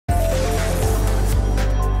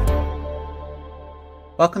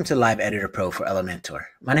Welcome to Live Editor Pro for Elementor.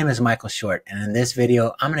 My name is Michael Short, and in this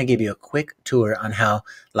video, I'm going to give you a quick tour on how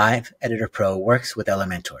Live Editor Pro works with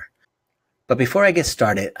Elementor. But before I get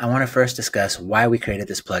started, I want to first discuss why we created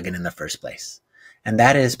this plugin in the first place. And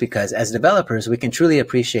that is because as developers, we can truly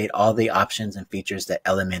appreciate all the options and features that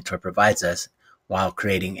Elementor provides us while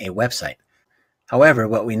creating a website. However,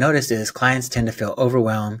 what we noticed is clients tend to feel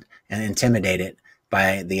overwhelmed and intimidated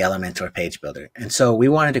by the Elementor page builder. And so we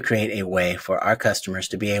wanted to create a way for our customers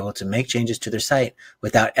to be able to make changes to their site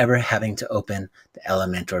without ever having to open the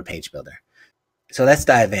Elementor page builder. So let's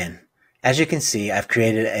dive in. As you can see, I've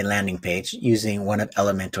created a landing page using one of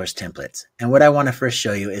Elementor's templates. And what I want to first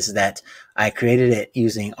show you is that I created it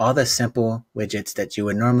using all the simple widgets that you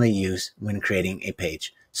would normally use when creating a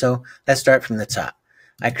page. So let's start from the top.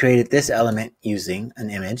 I created this element using an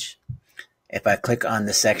image. If I click on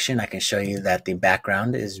the section, I can show you that the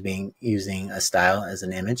background is using a style as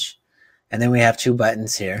an image. And then we have two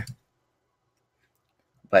buttons here,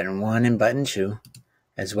 button 1 and button 2,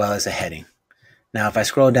 as well as a heading. Now, if I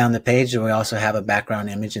scroll down the page, we also have a background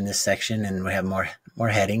image in this section, and we have more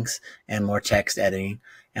headings and more text editing.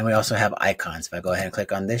 And we also have icons. If I go ahead and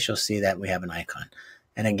click on this, you'll see that we have an icon.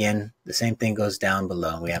 And again, the same thing goes down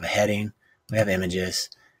below. We have a heading, we have images,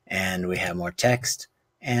 and we have more text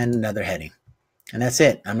and another heading. And that's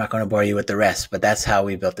it. I'm not going to bore you with the rest, but that's how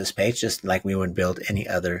we built this page, just like we would build any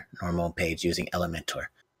other normal page using Elementor.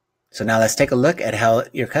 So now let's take a look at how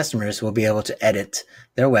your customers will be able to edit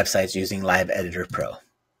their websites using Live Editor Pro.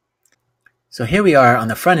 So here we are on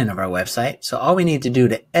the front end of our website. So all we need to do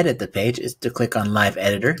to edit the page is to click on Live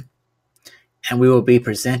Editor, and we will be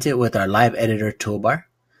presented with our Live Editor toolbar,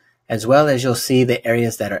 as well as you'll see the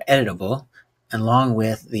areas that are editable, along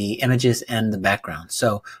with the images and the background.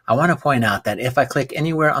 So I want to point out that if I click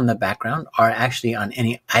anywhere on the background, or actually on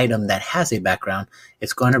any item that has a background,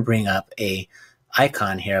 it's going to bring up a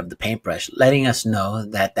icon here of the paintbrush, letting us know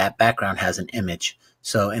that that background has an image.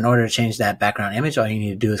 So in order to change that background image, all you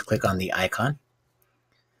need to do is click on the icon.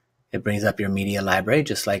 It brings up your media library,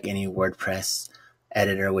 just like any WordPress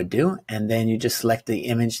editor would do. And then you just select the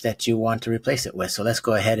image that you want to replace it with. So let's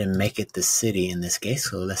go ahead and make it the city in this case.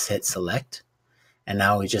 So let's hit select. And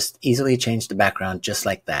now we just easily change the background just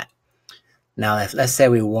like that. Now let's say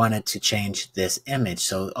we wanted to change this image.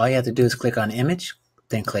 So all you have to do is click on image,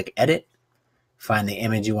 then click edit, find the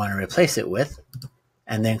image you want to replace it with,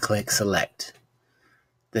 and then click select.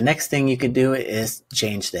 The next thing you could do is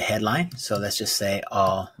change the headline. So let's just say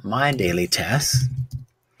all my daily tasks.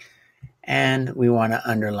 And we want to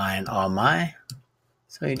underline all my.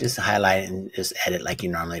 So you just highlight it and just edit like you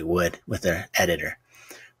normally would with the editor.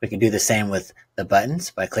 We can do the same with the buttons.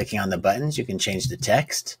 By clicking on the buttons, you can change the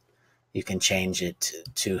text. You can change it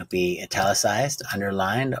to be italicized,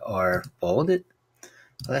 underlined, or bolded.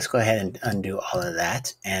 So let's go ahead and undo all of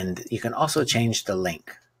that. And you can also change the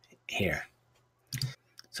link here.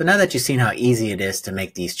 So now that you've seen how easy it is to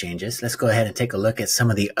make these changes, let's go ahead and take a look at some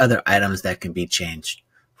of the other items that can be changed.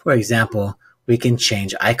 For example, we can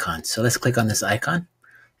change icons. So let's click on this icon.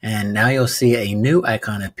 And now you'll see a new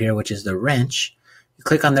icon appear, which is the wrench.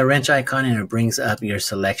 Click on the wrench icon and it brings up your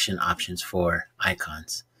selection options for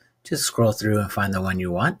icons. Just scroll through and find the one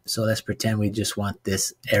you want. So let's pretend we just want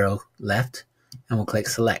this arrow left, and we'll click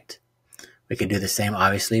select. We can do the same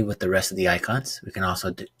obviously with the rest of the icons. We can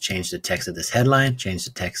also change the text of this headline, change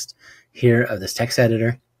the text here of this text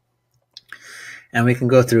editor. And we can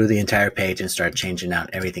go through the entire page and start changing out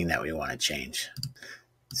everything that we want to change.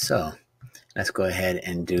 So let's go ahead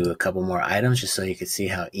and do a couple more items just so you can see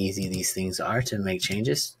how easy these things are to make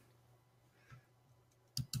changes.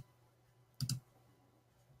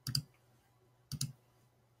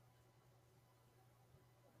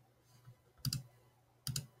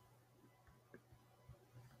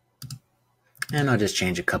 And I'll just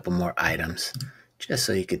change a couple more items just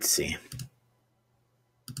so you could see.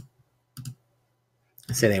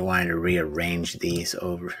 I said they wanted to rearrange these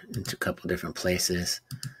over into a couple different places.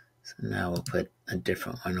 So now we'll put a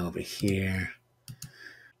different one over here.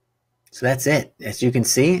 So that's it. As you can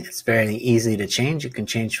see, it's very easy to change. You can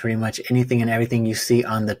change pretty much anything and everything you see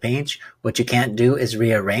on the page. What you can't do is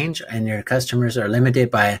rearrange, and your customers are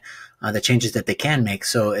limited by the changes that they can make.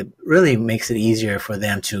 So it really makes it easier for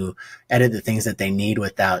them to edit the things that they need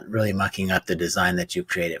without really mucking up the design that you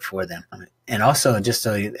created for them. And also, just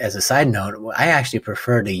so as a side note, I actually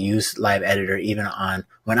prefer to use Live Editor even on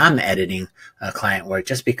when I'm editing client work,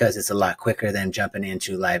 just because it's a lot quicker than jumping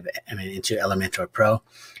into into Elementor Pro.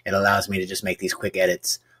 It allows me to just make these quick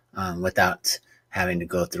edits without having to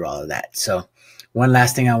go through all of that. So One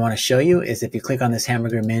last thing I want to show you is if you click on this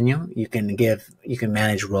hamburger menu, you can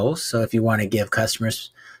manage roles. So if you want to give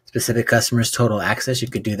specific customers total access, you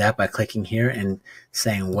could do that by clicking here and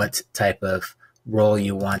saying what type of role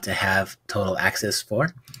you want to have total access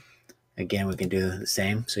for. Again, we can do the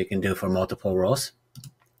same. So you can do it for multiple roles.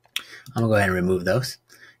 I'm gonna go ahead and remove those.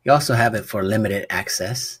 You also have it for limited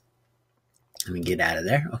access. Let me get out of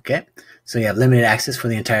there. Okay. So you have limited access for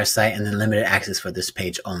the entire site and then limited access for this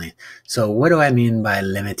page only. So what do I mean by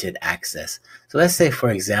limited access? So let's say,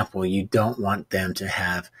 for example, you don't want them to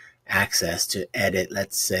have access to edit,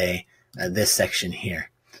 let's say, this section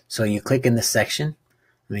here. So you click in this section.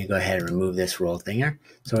 Let me go ahead and remove this role thing here.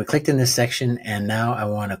 So we clicked in this section and now I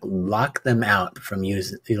want to lock them out from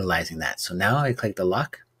utilizing that. So now I click the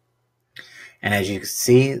lock. And as you can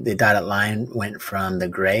see, the dotted line went from the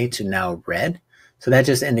gray to now red. So that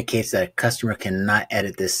just indicates that a customer cannot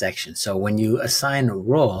edit this section. So when you assign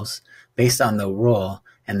roles, based on the role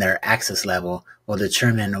and their access level will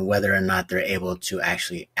determine whether or not they're able to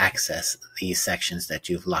actually access these sections that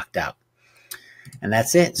you've locked out. And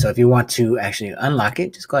that's it. So if you want to actually unlock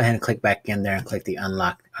it, just go ahead and click back in there and click the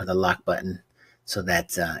unlock or the lock button so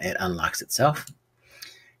that it unlocks itself.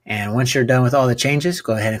 And once you're done with all the changes,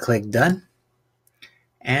 go ahead and click done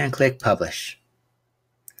and click publish.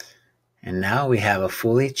 And now we have a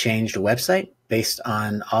fully changed website based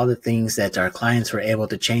on all the things that our clients were able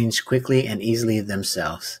to change quickly and easily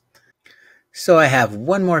themselves. So I have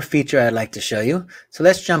one more feature I'd like to show you. So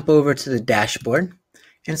let's jump over to the dashboard.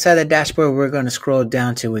 Inside the dashboard, we're going to scroll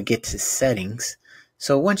down till we get to settings.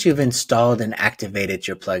 So once you've installed and activated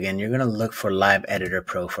your plugin, you're going to look for Live Editor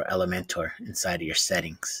Pro for Elementor inside of your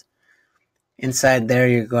settings. Inside there,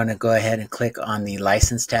 you're going to go ahead and click on the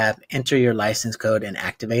license tab, enter your license code and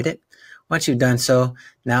activate it. Once you've done so,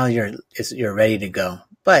 now you're ready to go.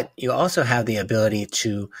 But you also have the ability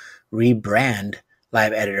to rebrand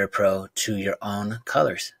Live Editor Pro to your own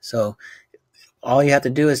colors. So all you have to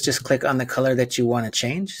do is just click on the color that you want to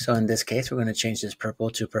change. So in this case, we're going to change this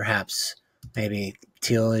purple to perhaps maybe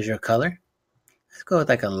teal is your color. Let's go with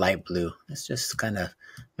like a light blue. Let's just kind of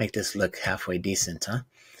make this look halfway decent, huh?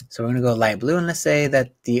 So we're going to go light blue, and let's say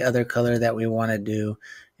that the other color that we want to do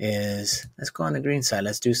is, let's go on the green side.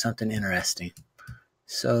 Let's do something interesting.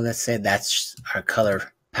 So let's say that's our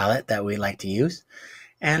color palette that we like to use.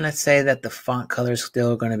 And let's say that the font color is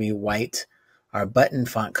still going to be white. Our button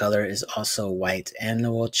font color is also white, and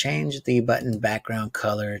we'll change the button background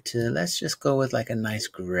color to, let's just go with like a nice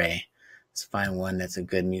gray. Let's find one that's a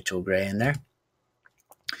good neutral gray in there.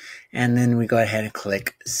 And then we go ahead and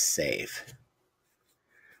click save.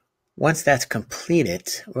 Once that's completed,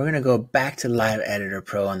 we're going to go back to Live Editor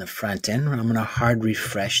Pro on the front end. I'm going to hard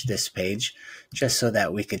refresh this page just so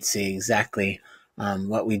that we could see exactly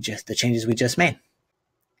the changes we just made.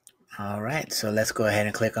 All right, so let's go ahead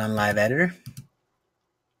and click on Live Editor.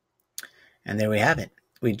 And there we have it.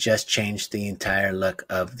 We just changed the entire look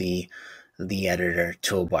of the editor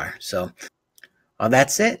toolbar. So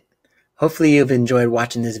that's it. Hopefully you've enjoyed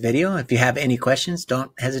watching this video. If you have any questions,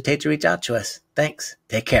 don't hesitate to reach out to us. Thanks.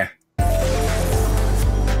 Take care.